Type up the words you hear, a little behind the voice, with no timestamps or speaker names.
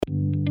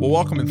Well,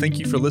 welcome and thank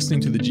you for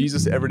listening to the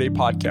Jesus Everyday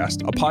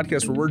Podcast, a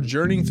podcast where we're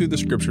journeying through the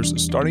scriptures,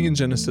 starting in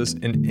Genesis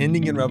and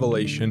ending in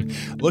Revelation,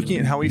 looking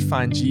at how we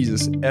find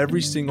Jesus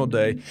every single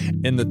day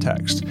in the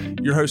text.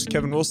 Your host,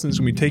 Kevin Wilson, is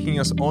going to be taking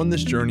us on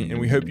this journey, and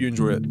we hope you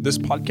enjoy it. This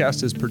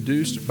podcast is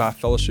produced by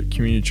Fellowship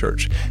Community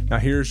Church. Now,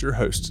 here's your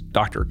host,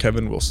 Dr.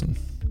 Kevin Wilson.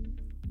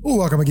 Well,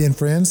 welcome again,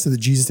 friends, to the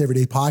Jesus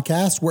Everyday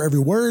Podcast, where every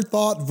word,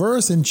 thought,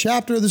 verse, and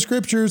chapter of the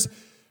scriptures,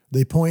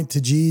 they point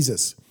to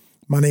Jesus.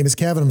 My name is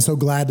Kevin. I'm so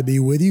glad to be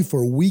with you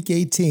for week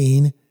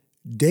 18,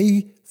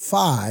 day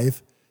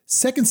 5,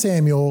 2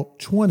 Samuel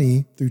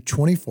 20 through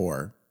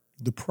 24,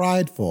 the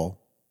prideful,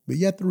 but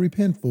yet the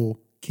repentful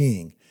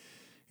king.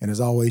 And as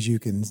always, you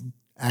can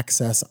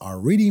access our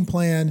reading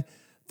plan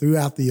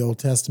throughout the Old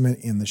Testament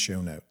in the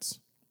show notes.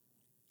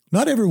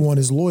 Not everyone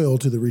is loyal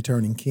to the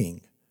returning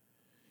king.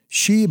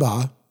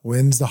 Sheba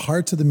wins the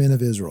hearts of the men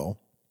of Israel,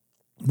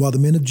 while the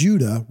men of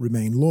Judah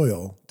remain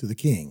loyal to the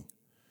king.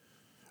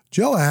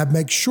 Joab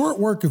makes short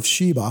work of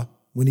Sheba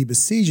when he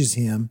besieges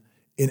him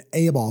in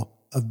Abel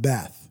of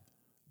Beth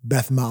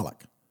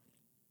Malach.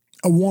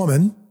 A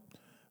woman,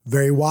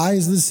 very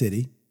wise of the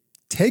city,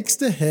 takes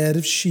the head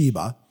of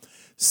Sheba,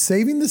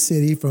 saving the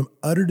city from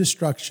utter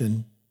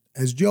destruction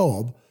as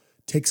Joab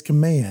takes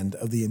command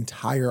of the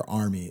entire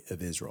army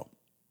of Israel.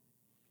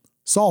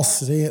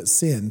 Saul's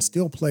sin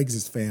still plagues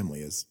his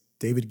family as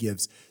David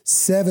gives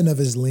 7 of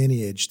his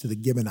lineage to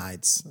the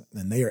Gibeonites,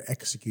 and they are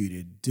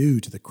executed due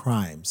to the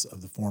crimes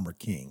of the former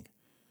king.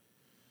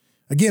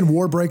 Again,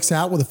 war breaks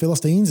out with the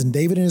Philistines, and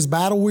David in his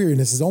battle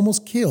weariness is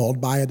almost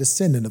killed by a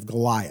descendant of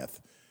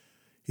Goliath.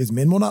 His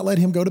men will not let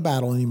him go to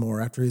battle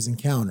anymore after his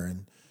encounter,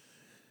 and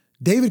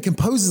David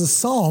composes a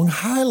song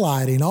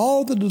highlighting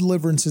all the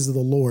deliverances of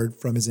the Lord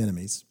from his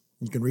enemies.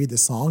 You can read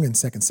this song in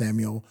 2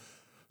 Samuel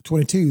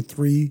 22,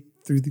 3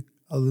 through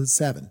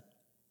 7.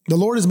 The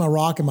Lord is my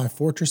rock and my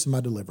fortress and my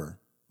deliverer,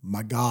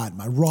 my God,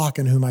 my rock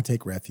in whom I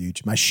take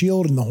refuge, my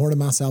shield and the horn of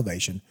my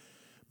salvation,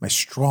 my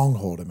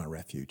stronghold and my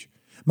refuge.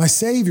 My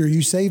Savior,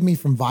 you save me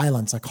from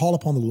violence. I call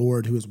upon the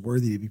Lord who is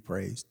worthy to be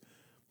praised.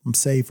 I'm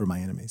saved from my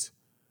enemies.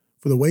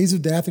 For the ways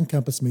of death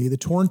encompassed me, the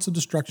torrents of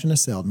destruction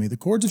assailed me, the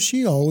cords of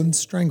Sheol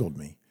strangled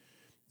me.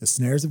 The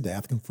snares of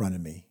death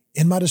confronted me.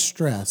 In my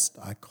distress,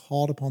 I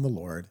called upon the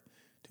Lord.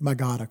 To my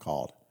God I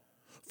called.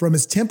 From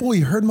his temple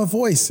he heard my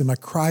voice, and my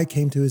cry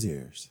came to his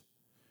ears.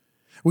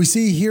 We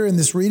see here in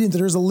this reading that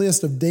there's a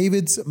list of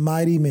David's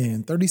mighty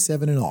men,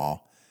 37 in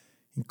all,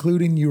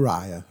 including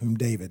Uriah, whom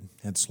David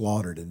had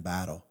slaughtered in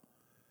battle.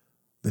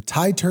 The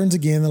tide turns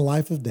again in the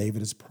life of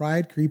David as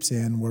pride creeps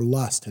in where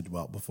lust had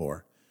dwelt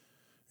before.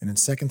 And in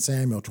 2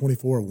 Samuel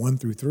 24, 1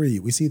 through 3,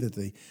 we see that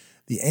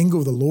the anger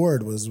of the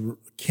Lord was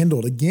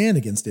kindled again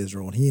against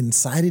Israel, and he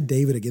incited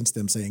David against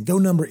them, saying, "Go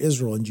number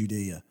Israel and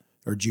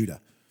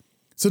Judah."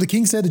 So the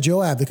king said to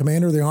Joab, the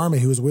commander of the army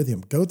who was with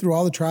him, "Go through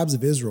all the tribes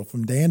of Israel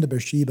from Dan to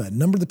Beersheba and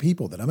number the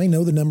people, that I may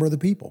know the number of the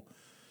people."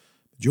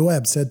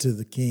 Joab said to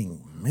the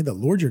king, "May the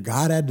Lord your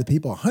God add to the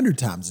people 100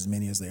 times as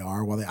many as they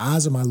are, while the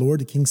eyes of my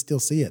lord the king still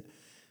see it.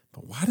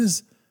 But why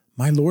does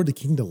my lord the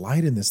king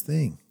delight in this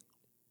thing?"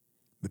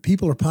 The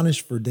people are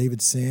punished for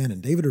David's sin,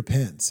 and David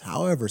repents.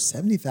 However,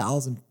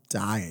 70,000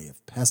 die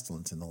of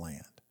pestilence in the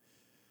land.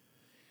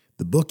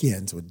 The book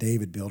ends with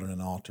David building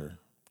an altar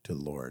to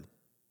the Lord.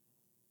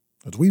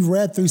 As we've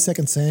read through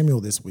 2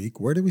 Samuel this week,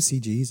 where do we see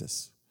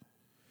Jesus?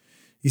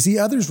 You see,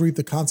 others reap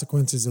the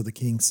consequences of the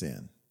king's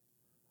sin,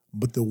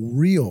 but the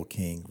real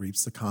king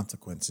reaps the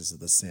consequences of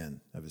the sin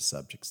of his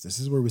subjects.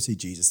 This is where we see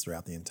Jesus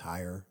throughout the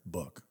entire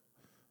book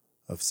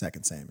of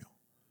 2 Samuel.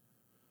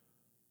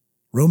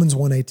 Romans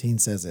 1:18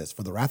 says this,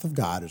 "For the wrath of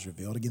God is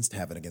revealed against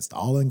heaven, against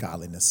all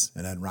ungodliness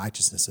and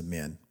unrighteousness of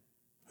men,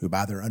 who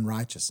by their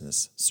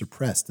unrighteousness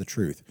suppress the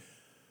truth."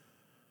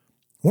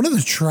 One of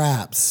the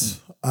traps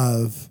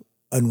of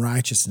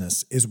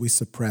unrighteousness is we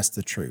suppress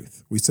the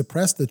truth. We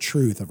suppress the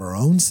truth of our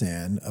own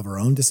sin, of our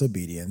own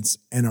disobedience,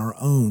 and our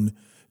own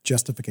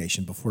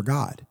justification before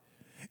God.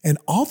 And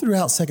all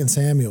throughout 2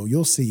 Samuel,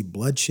 you'll see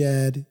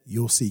bloodshed,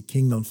 you'll see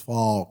kingdoms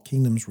fall,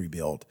 kingdoms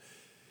rebuilt.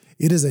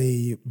 It is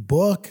a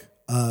book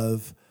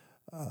of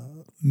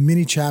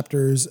many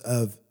chapters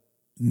of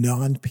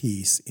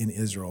non-peace in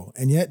Israel.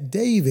 And yet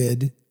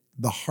David,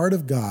 the heart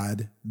of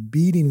God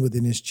beating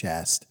within his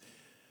chest,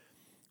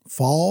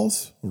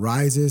 falls,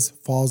 rises,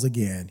 falls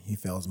again. He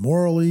fails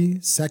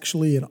morally,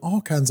 sexually, in all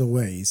kinds of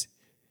ways.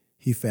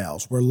 He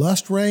fails. Where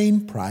lust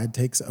reigns, pride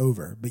takes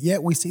over. But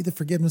yet we see the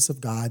forgiveness of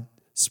God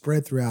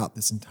spread throughout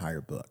this entire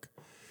book.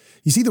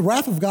 You see, the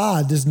wrath of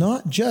God does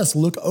not just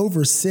look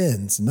over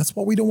sins, and that's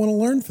what we don't want to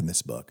learn from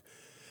this book.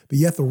 But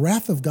yet the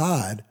wrath of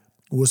God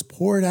was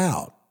poured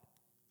out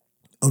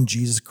on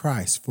Jesus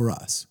Christ for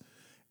us.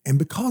 And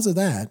because of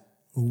that,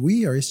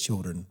 we are his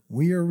children.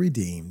 We are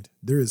redeemed.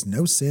 There is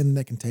no sin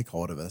that can take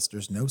hold of us.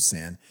 There's no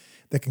sin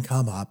that can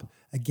come up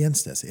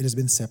against us. It has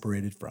been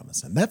separated from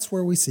us. And that's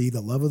where we see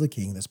the love of the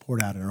King that's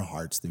poured out in our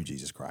hearts through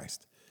Jesus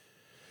Christ.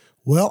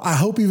 Well, I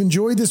hope you've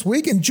enjoyed this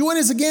week, and join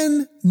us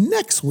again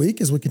next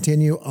week as we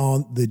continue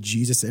on the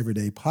Jesus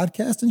Everyday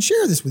Podcast, and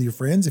share this with your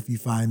friends if you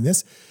find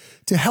this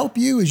to help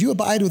you as you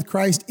abide with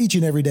Christ each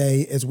and every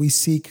day as we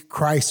seek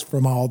Christ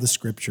from all the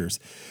scriptures.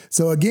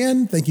 So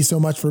again, thank you so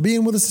much for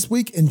being with us this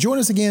week, and join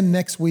us again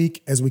next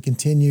week as we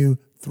continue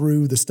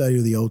through the study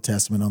of the Old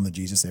Testament on the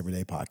Jesus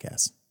Everyday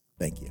podcast.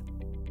 Thank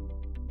you.